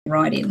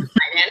Right in.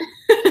 Right in.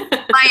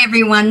 Hi,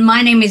 everyone.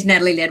 My name is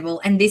Natalie Ledwell,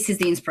 and this is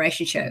The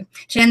Inspiration Show.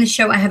 Today on the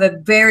show, I have a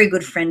very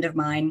good friend of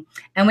mine,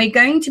 and we're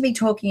going to be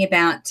talking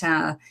about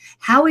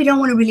how we don't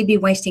want to really be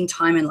wasting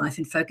time in life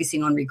and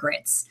focusing on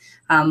regrets,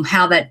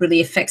 how that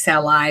really affects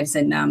our lives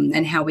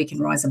and how we can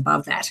rise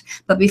above that.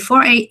 But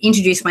before I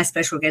introduce my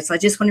special guest, I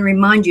just want to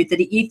remind you that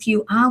if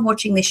you are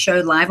watching this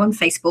show live on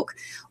Facebook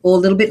or a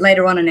little bit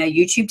later on our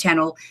YouTube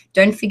channel,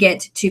 don't forget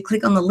to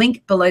click on the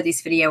link below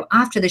this video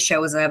after the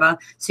show is over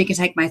so you can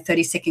take my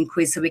 30-second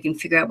quiz so we can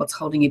figure out what's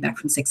holding you back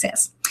from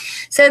success.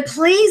 So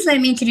please let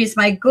me introduce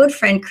my good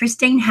friend,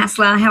 Christine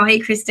Hassler. How are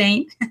you,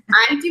 Christine?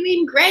 I'm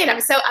doing great.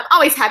 I'm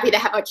always happy to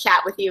have a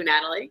chat with you,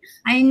 Natalie.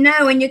 I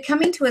know, and you're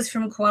coming to us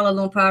from Kuala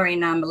Lumpur in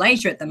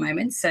Malaysia at the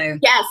moment. So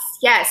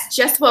yes.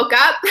 Just woke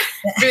up,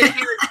 threw the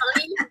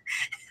melatonin,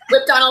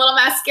 whipped on a little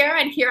mascara,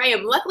 and here I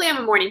am. Luckily, I'm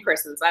a morning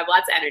person, so I have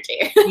lots of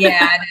energy.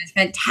 Yeah, it's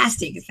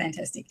fantastic. It's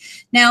fantastic.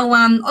 Now,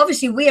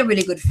 obviously, we are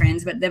really good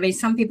friends, but there'll be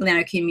some people in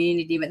our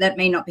community that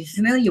may not be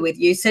familiar with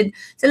you. So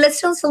let's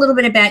tell us a little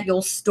bit about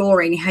your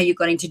story and how you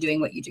got into doing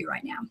what you do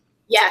right now.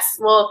 Yes.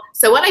 Well,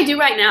 so what I do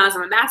right now is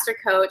I'm a master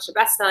coach, a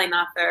best-selling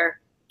author,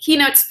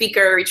 keynote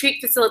speaker,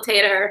 retreat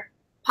facilitator,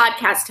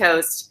 podcast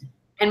host,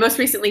 and most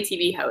recently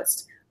TV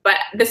host. But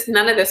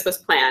none of this was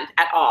planned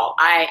at all.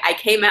 I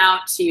came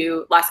out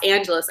to Los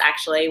Angeles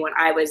actually when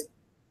I was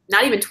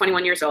not even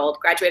 21 years old,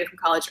 graduated from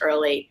college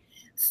early,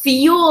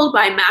 fueled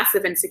by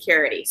massive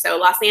insecurity. So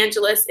Los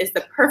Angeles is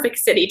the perfect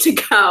city to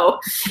go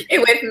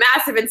with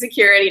massive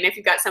insecurity and if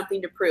you've got something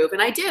to prove.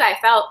 And I did. I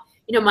felt,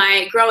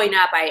 growing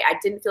up, I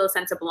didn't feel a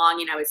sense of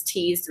belonging. I was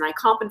teased and I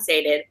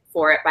compensated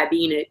for it by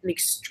being an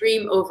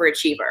extreme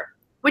overachiever,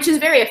 which is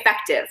very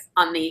effective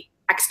on the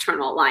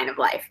external line of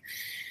life.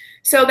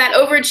 So that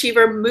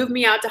overachiever moved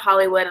me out to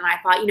Hollywood, and I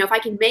thought, if I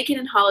can make it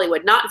in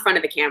Hollywood, not in front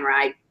of the camera,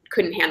 I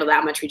couldn't handle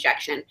that much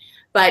rejection,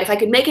 but if I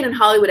could make it in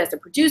Hollywood as a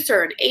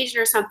producer or an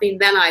agent or something,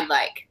 then I'd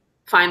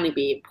finally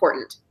be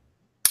important.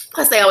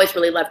 Plus, I always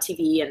really loved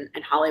TV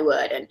and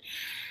Hollywood,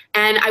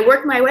 and I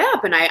worked my way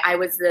up, and I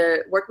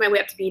worked my way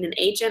up to being an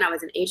agent. I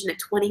was an agent at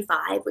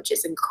 25, which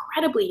is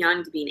incredibly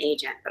young to be an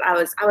agent, but I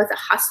was a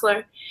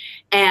hustler,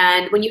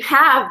 and when you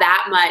have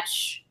that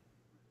much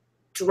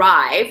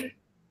drive,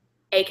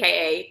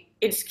 aka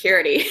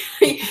insecurity,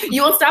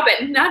 you will stop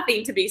at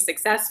nothing to be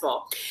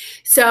successful.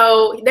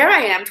 So there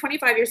I am,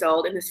 25 years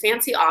old, in this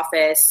fancy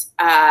office,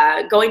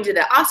 going to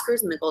the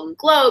Oscars and the Golden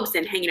Globes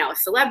and hanging out with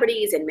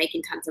celebrities and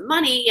making tons of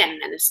money,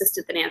 and an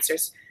assistant that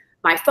answers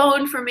my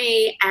phone for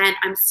me, and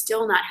I'm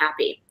still not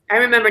happy. I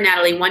remember,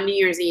 Natalie, one New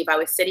Year's Eve, I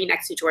was sitting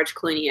next to George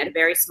Clooney at a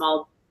very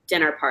small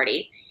dinner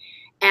party,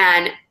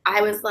 and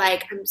I was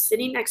like, I'm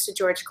sitting next to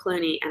George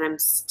Clooney and I'm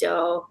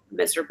still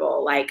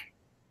miserable.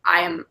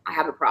 I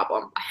have a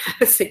problem. I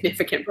have a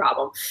significant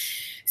problem.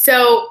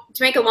 So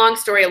to make a long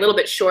story a little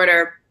bit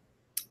shorter,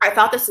 I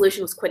thought the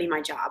solution was quitting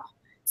my job.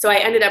 So I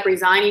ended up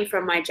resigning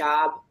from my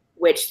job,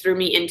 which threw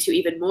me into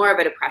even more of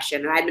a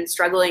depression. And I'd been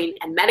struggling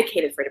and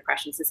medicated for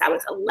depression since I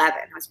was 11.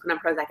 I was put on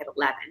Prozac at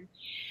 11.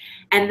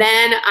 And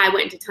then I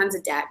went into tons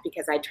of debt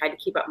because I tried to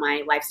keep up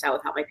my lifestyle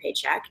without my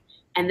paycheck.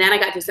 And then I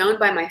got disowned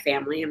by my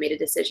family and made a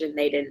decision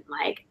they didn't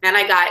like. Then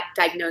I got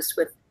diagnosed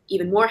with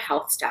even more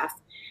health stuff.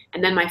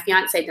 And then my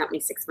fiance dumped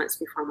me 6 months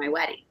before my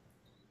wedding.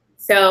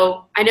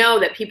 So I know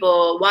that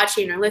people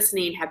watching or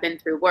listening have been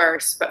through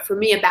worse, but for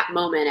me at that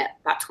moment, at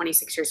about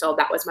 26 years old,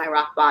 that was my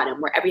rock bottom,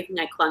 where everything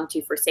I clung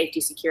to for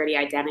safety, security,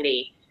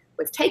 identity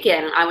was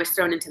taken, and I was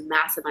thrown into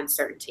massive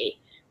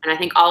uncertainty. And I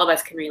think all of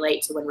us can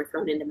relate to when we're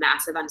thrown into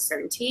massive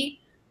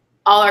uncertainty.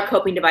 All our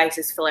coping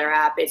devices flare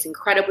up, it's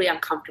incredibly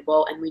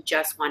uncomfortable, and we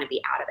just want to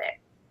be out of it.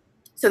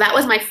 So that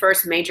was my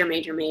first major,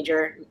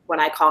 what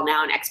I call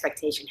now an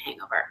expectation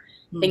hangover.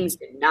 Things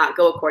did not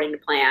go according to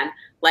plan.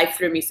 Life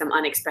threw me some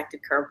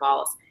unexpected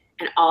curveballs,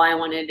 and all I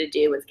wanted to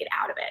do was get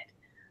out of it.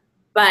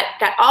 But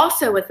that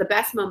also was the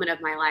best moment of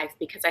my life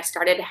because I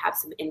started to have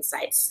some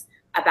insights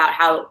about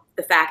how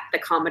the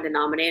common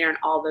denominator in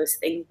all those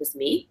things was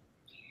me.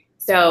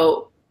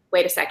 So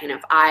wait a second,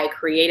 if I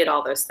created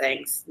all those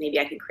things, maybe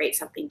I can create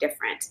something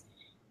different.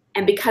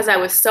 And because I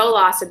was so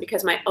lost and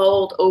because my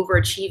old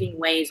overachieving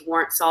ways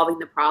weren't solving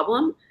the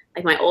problem,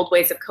 my old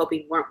ways of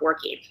coping weren't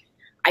working,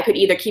 I could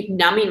either keep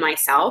numbing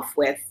myself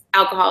with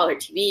alcohol or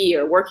TV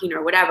or working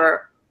or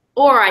whatever,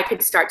 or I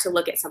could start to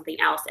look at something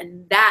else.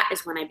 And that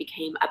is when I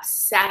became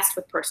obsessed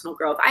with personal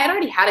growth. I had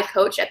already had a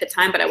coach at the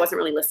time, but I wasn't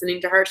really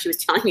listening to her. She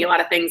was telling me a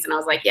lot of things, and I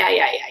was like, yeah,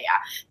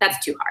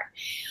 that's too hard.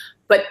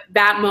 But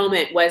that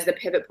moment was the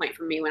pivot point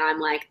for me when I'm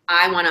like,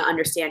 I want to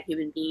understand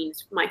human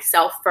beings,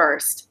 myself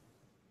first.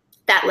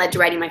 That led to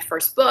writing my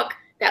first book.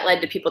 That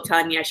led to people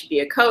telling me I should be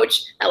a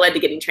coach. That led to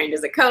getting trained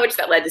as a coach.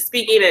 That led to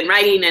speaking and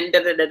writing and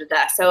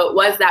da-da-da-da-da. So it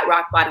was that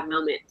rock bottom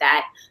moment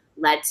that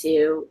led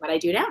to what I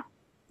do now.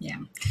 Yeah.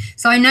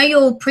 So I know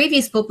your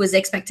previous book was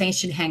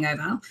Expectation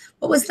Hangover.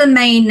 What was the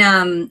main,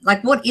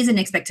 what is an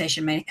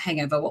expectation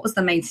hangover? What was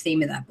the main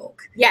theme of that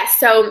book? Yes.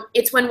 So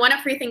it's when one of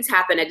three things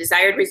happen. A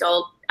desired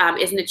result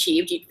isn't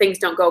achieved. Things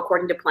don't go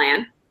according to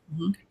plan.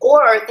 Mm-hmm.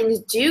 Or things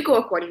do go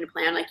according to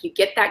plan. Like you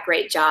get that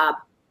great job,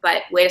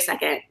 but wait a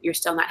second, you're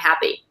still not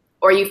happy.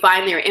 Or you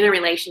find they're in a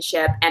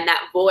relationship and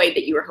that void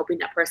that you were hoping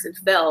that person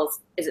fills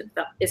isn't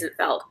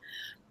filled.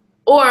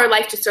 Or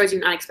life just throws you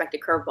an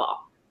unexpected curveball.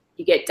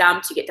 You get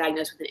dumped, you get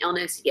diagnosed with an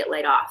illness, you get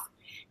laid off.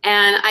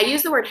 And I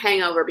use the word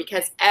hangover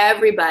because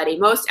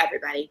most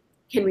everybody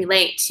can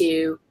relate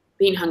to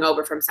being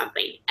hungover from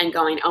something and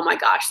going, oh my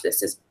gosh,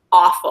 this is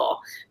awful.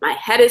 My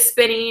head is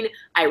spinning.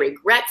 I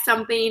regret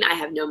something. I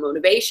have no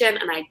motivation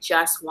and I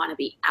just want to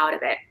be out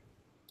of it.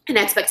 An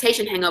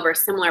expectation hangover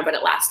is similar, but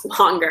it lasts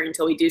longer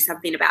until we do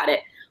something about it.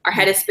 Our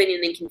head is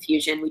spinning in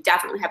confusion. We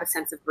definitely have a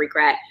sense of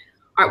regret.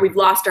 We've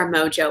lost our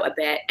mojo a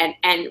bit, and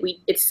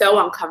it's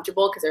so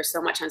uncomfortable because there's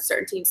so much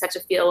uncertainty and such a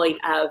feeling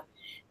of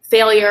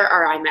failure,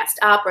 or I messed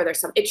up, or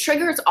it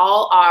triggers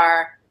all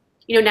our,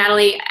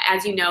 Natalie,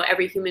 as you know,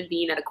 every human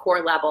being at a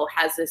core level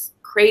has this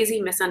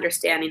crazy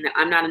misunderstanding that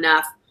I'm not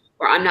enough,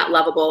 or I'm not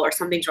lovable, or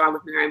something's wrong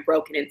with me, or I'm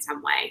broken in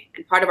some way.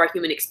 And part of our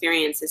human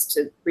experience is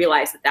to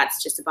realize that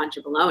that's just a bunch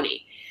of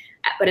baloney.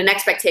 But an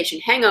expectation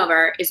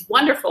hangover is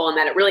wonderful in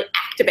that it really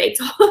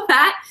activates all of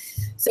that.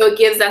 So it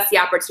gives us the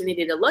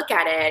opportunity to look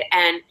at it.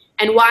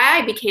 And why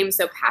I became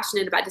so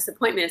passionate about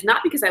disappointment is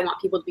not because I want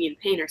people to be in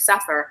pain or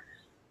suffer.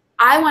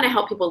 I want to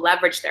help people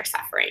leverage their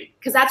suffering,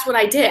 because that's what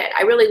I did.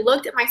 I really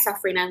looked at my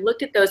suffering. I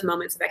looked at those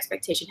moments of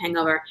expectation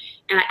hangover,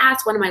 and I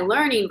asked, what am I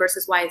learning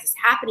versus why is this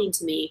happening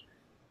to me?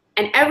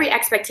 And every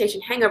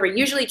expectation hangover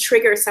usually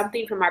triggers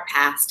something from our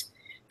past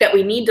that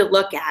we need to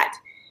look at.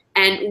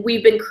 And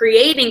we've been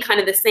creating kind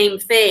of the same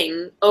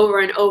thing over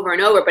and over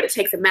and over, but it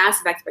takes a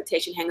massive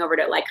expectation hangover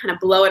to like kind of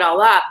blow it all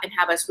up and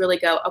have us really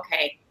go,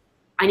 okay,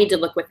 I need to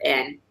look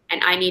within,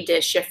 and I need to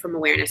shift from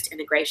awareness to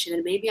integration,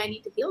 and maybe I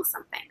need to heal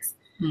some things.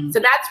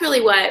 So that's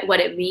really what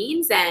it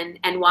means, and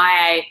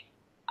why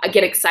I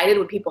get excited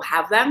when people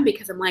have them,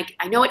 because I'm like,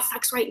 I know it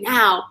sucks right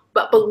now,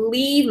 but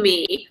believe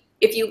me,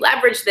 if you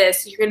leverage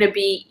this, you're gonna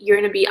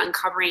be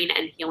uncovering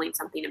and healing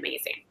something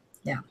amazing.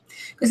 Yeah,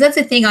 because that's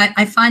the thing.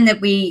 I find that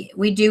we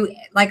do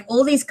like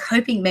all these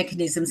coping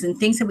mechanisms and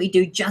things that we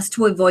do just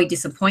to avoid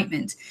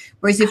disappointment.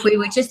 Whereas if we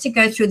were just to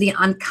go through the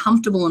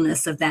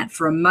uncomfortableness of that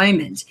for a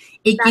moment,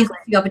 it gives us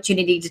the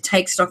opportunity to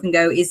take stock and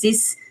go, is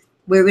this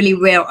really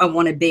where I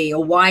want to be?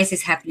 Or why is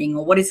this happening?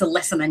 Or what is the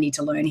lesson I need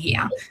to learn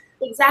here?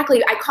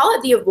 Exactly. I call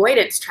it the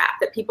avoidance trap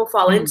that people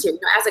fall into.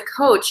 As a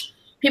coach,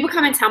 people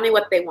come and tell me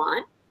what they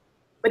want,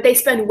 but they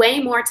spend way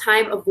more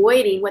time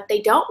avoiding what they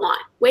don't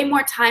want, way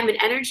more time and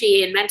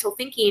energy and mental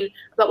thinking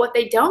about what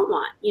they don't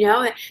want.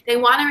 They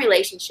want a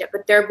relationship,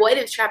 but their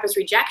avoidance trap is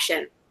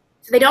rejection.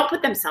 So they don't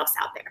put themselves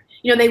out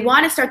there. They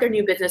want to start their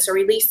new business or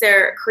release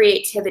their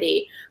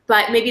creativity,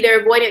 but maybe their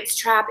avoidance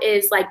trap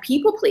is like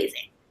people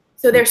pleasing.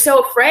 So they're so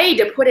afraid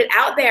to put it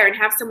out there and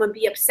have someone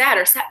be upset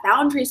or set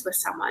boundaries with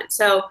someone.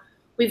 So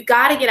we've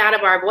got to get out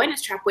of our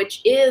avoidance trap,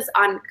 which is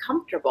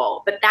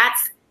uncomfortable, but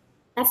that's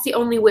the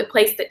only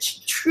place that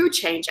true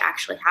change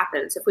actually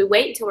happens. If we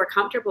wait until we're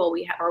comfortable,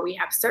 we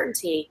have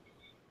certainty,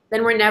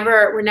 then we're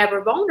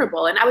never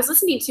vulnerable. And I was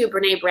listening to a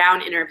Brene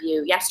Brown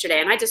interview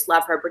yesterday, and I just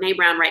love her. Brene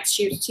Brown writes,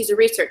 she's a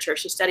researcher.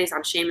 She studies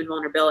on shame and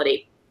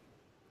vulnerability.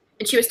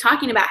 And she was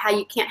talking about how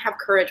you can't have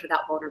courage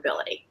without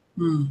vulnerability.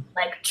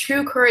 Like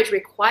true courage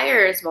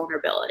requires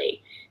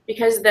vulnerability,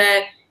 because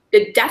the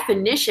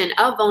definition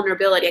of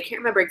vulnerability, I can't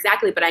remember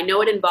exactly, but I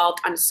know it involved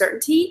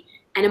uncertainty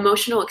and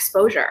emotional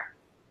exposure.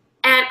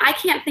 And I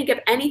can't think of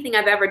anything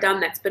I've ever done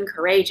that's been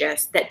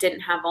courageous that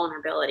didn't have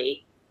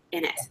vulnerability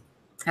in it.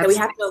 So we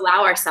have to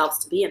allow ourselves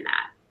to be in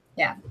that.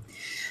 Yeah.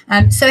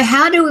 So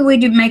how do we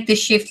make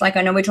this shift? Like,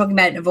 I know we're talking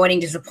about avoiding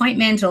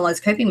disappointment, all those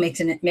coping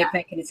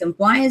mechanisms.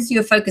 Why is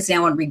your focus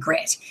now on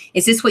regret?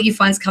 Is this what you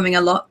find is coming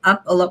up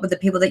a lot with the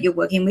people that you're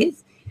working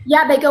with?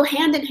 Yeah, they go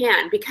hand in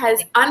hand,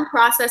 because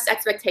unprocessed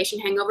expectation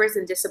hangovers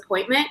and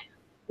disappointment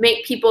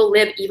make people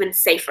live even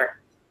safer.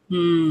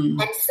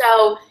 And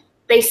so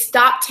they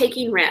stop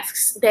taking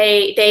risks.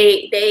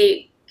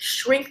 They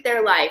shrink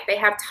their life. They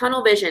have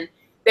tunnel vision.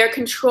 Their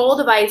control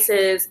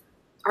devices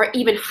are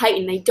even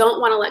heightened. They don't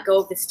want to let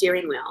go of the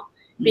steering wheel,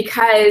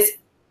 because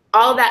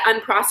all that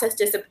unprocessed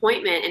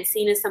disappointment and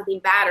seen as something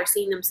bad, or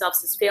seeing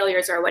themselves as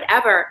failures or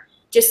whatever,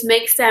 just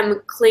makes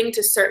them cling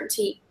to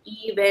certainty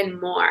even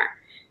more.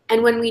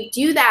 And when we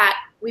do that,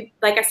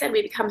 like I said,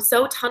 we become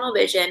so tunnel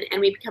vision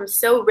and we become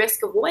so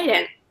risk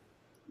avoidant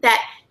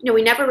that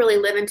we never really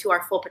live into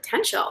our full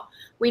potential.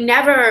 We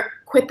never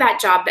quit that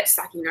job that's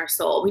sucking our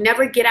soul. We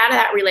never get out of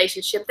that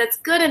relationship that's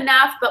good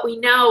enough, but we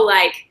know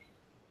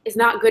is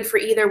not good for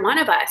either one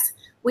of us.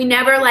 We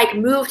never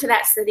move to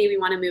that city we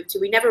want to move to.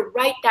 We never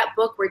write that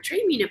book we're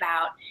dreaming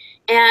about.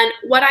 And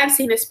what I've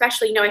seen,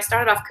 especially, I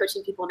started off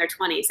coaching people in their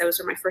 20s. Those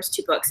were my first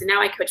 2 books. And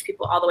now I coach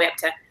people all the way up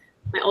to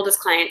my oldest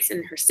clients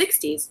in her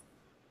 60s.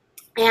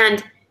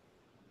 And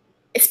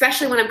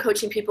especially when I'm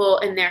coaching people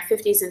in their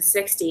 50s and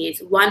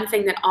 60s, one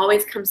thing that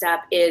always comes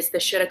up is the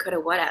shoulda, coulda,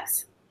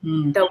 wouldas.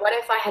 The what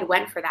if I had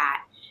went for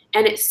that?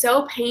 And it's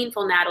so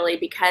painful, Natalie,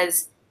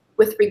 because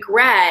with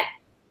regret,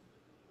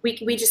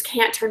 we just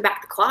can't turn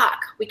back the clock.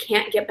 We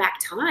can't get back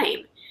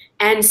time.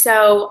 And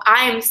so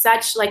I am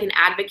such like an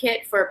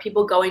advocate for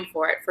people going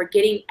for it, for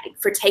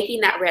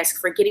taking that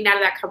risk, for getting out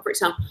of that comfort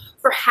zone,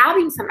 for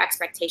having some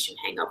expectation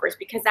hangovers,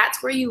 because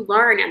that's where you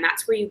learn and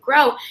that's where you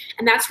grow.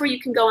 And that's where you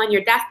can go on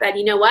your deathbed.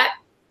 You know what?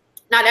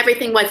 Not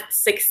everything was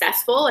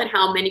successful and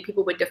how many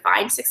people would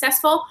define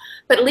successful,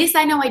 but at least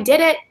I know I did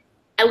it.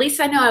 At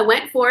least I know I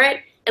went for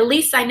it. At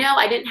least I know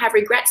I didn't have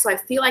regrets. So I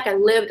feel like I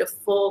lived a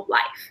full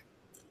life.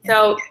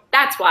 So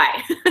that's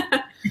why.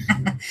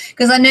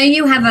 Because I know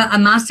you have a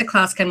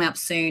masterclass coming up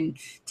soon.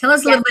 Tell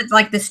us a little bit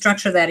like the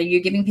structure of that. Are you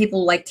giving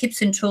people like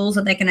tips and tools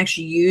that they can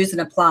actually use and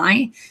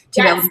apply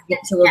to be able to get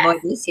to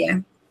avoid this?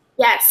 Yeah.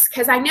 Yes,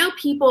 because I know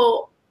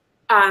people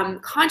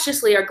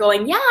consciously are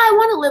going, yeah, I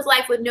want to live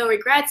life with no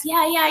regrets. Yeah,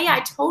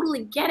 I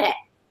totally get it.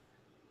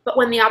 But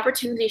when the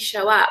opportunities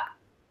show up,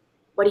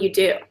 what do you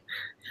do?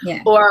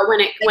 Yeah. Or when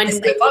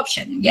the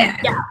option. Yeah.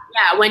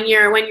 When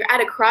you're at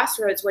a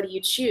crossroads, what do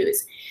you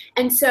choose?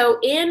 And so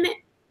in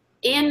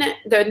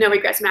the No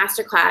Regrets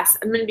Masterclass,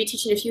 I'm going to be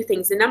teaching a few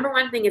things. The number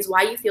one thing is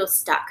why you feel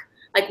stuck,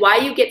 like why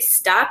you get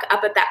stuck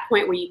up at that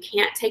point where you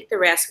can't take the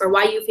risk, or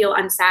why you feel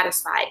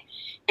unsatisfied.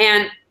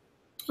 And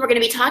we're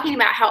going to be talking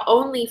about how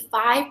only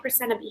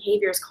 5% of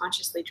behavior is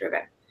consciously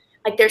driven.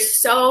 Like there's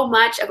so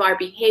much of our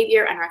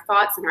behavior and our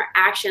thoughts and our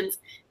actions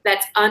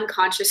that's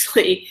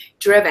unconsciously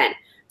driven.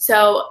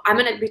 So I'm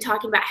going to be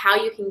talking about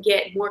how you can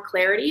get more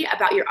clarity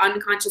about your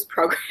unconscious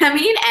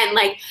programming and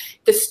like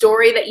the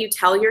story that you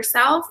tell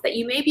yourself that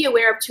you may be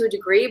aware of to a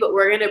degree, but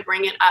we're going to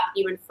bring it up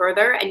even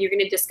further, and you're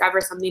going to discover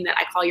something that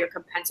I call your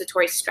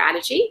compensatory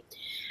strategy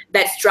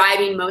that's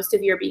driving most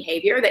of your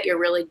behavior that you're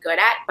really good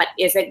at but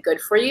isn't good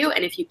for you.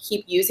 And if you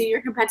keep using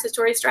your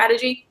compensatory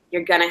strategy,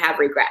 you're going to have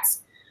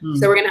regrets.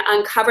 So we're going to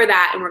uncover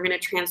that and we're going to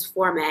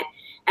transform it.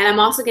 And I'm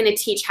also going to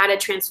teach how to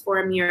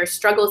transform your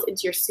struggles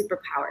into your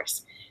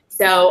superpowers.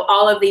 So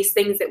all of these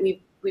things that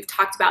we've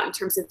talked about in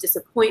terms of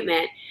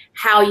disappointment,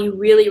 how you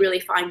really, really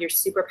find your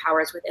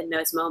superpowers within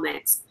those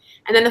moments.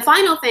 And then the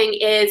final thing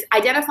is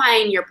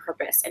identifying your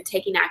purpose and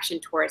taking action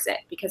towards it,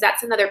 because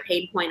that's another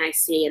pain point I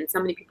see. And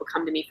so many people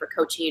come to me for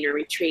coaching or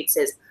retreats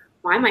is,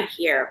 why am I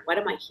here? What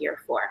am I here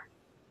for?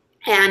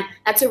 And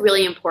that's a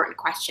really important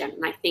question.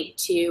 And I think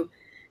to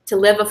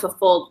live a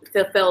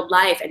fulfilled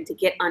life and to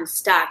get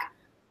unstuck,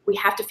 we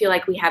have to feel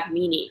like we have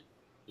meaning.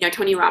 You know,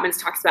 Tony Robbins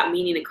talks about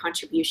meaning and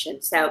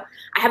contribution. So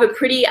I have a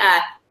pretty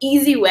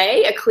easy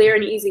way, a clear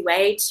and easy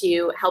way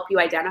to help you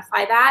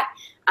identify that.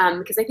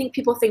 Because I think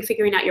people think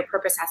figuring out your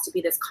purpose has to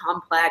be this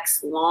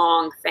complex,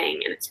 long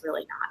thing, and it's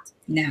really not.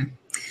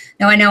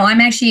 No, I know. I'm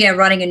actually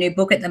writing a new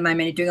book at the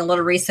moment and doing a lot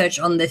of research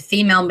on the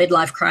female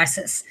midlife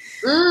crisis,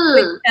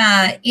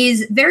 which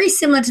is very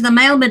similar to the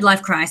male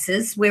midlife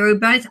crisis, where we're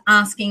both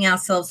asking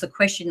ourselves the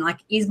question, like,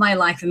 is my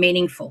life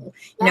meaningful?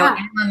 You know,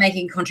 am I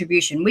making a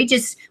contribution?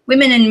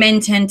 Women and men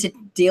tend to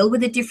deal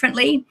with it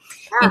differently.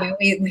 You know,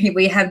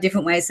 we have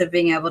different ways of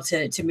being able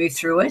to move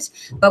through it.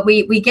 But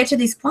we get to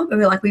this point where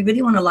we're like, we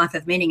really want a life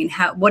of meaning,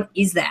 and what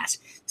is that?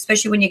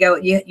 Especially when you go,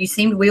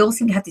 we all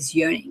seem to have this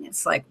yearning.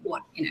 It's like,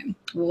 what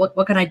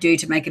can I do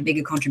to make a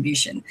bigger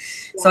contribution?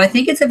 So I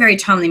think it's a very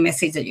timely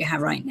message that you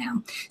have right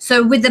now.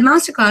 So with the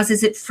masterclass,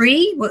 is it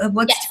free?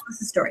 Tell us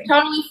the story.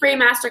 Totally free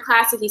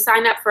masterclass. If you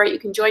sign up for it, you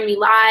can join me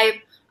live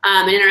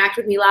and interact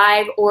with me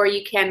live, or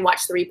you can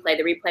watch the replay.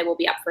 The replay will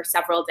be up for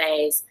several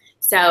days.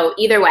 So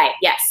either way,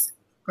 yes.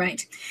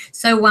 Great.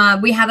 So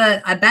we have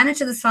a banner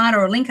to the side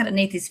or a link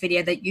underneath this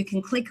video that you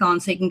can click on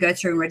so you can go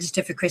through and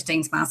register for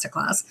Christine's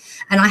masterclass.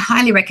 And I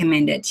highly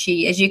recommend it.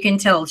 She, as you can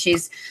tell,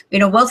 she's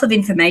been a wealth of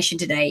information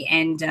today,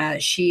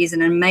 and she is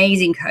an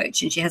amazing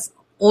coach, and she has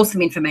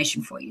awesome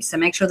information for you. So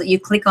make sure that you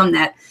click on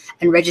that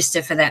and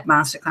register for that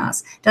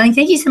masterclass. Darling,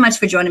 thank you so much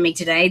for joining me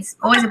today. It's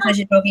always a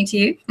pleasure talking to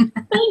you.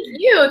 Thank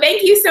you.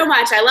 Thank you so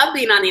much. I love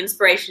being on the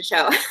Inspiration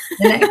Show.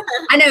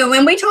 I know.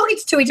 When we talk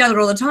to each other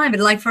all the time, but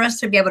like for us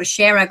to be able to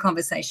share our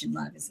conversation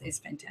live is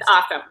fantastic.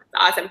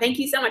 Awesome. Thank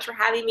you so much for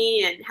having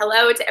me. And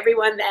hello to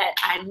everyone that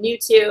I'm new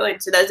to, and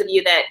to those of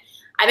you that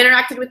I've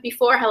interacted with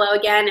before, hello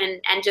again.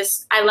 And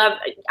just, I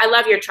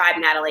love your tribe,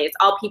 Natalie. It's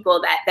all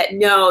people that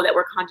know that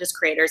we're conscious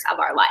creators of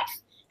our life.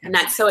 And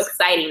that's so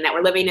exciting that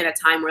we're living in a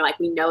time where, like,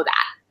 we know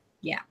that.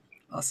 Yeah,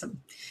 awesome.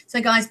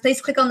 So, guys,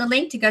 please click on the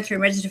link to go through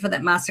and register for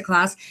that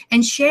masterclass,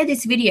 and share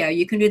this video.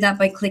 You can do that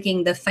by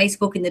clicking the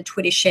Facebook and the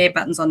Twitter share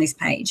buttons on this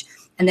page.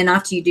 And then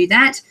after you do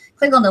that,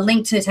 click on the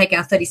link to take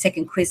our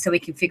 30-second quiz so we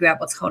can figure out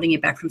what's holding you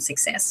back from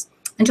success.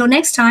 Until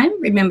next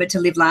time, remember to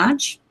live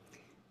large,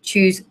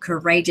 choose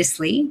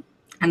courageously,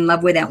 and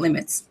love without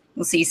limits.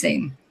 We'll see you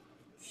soon.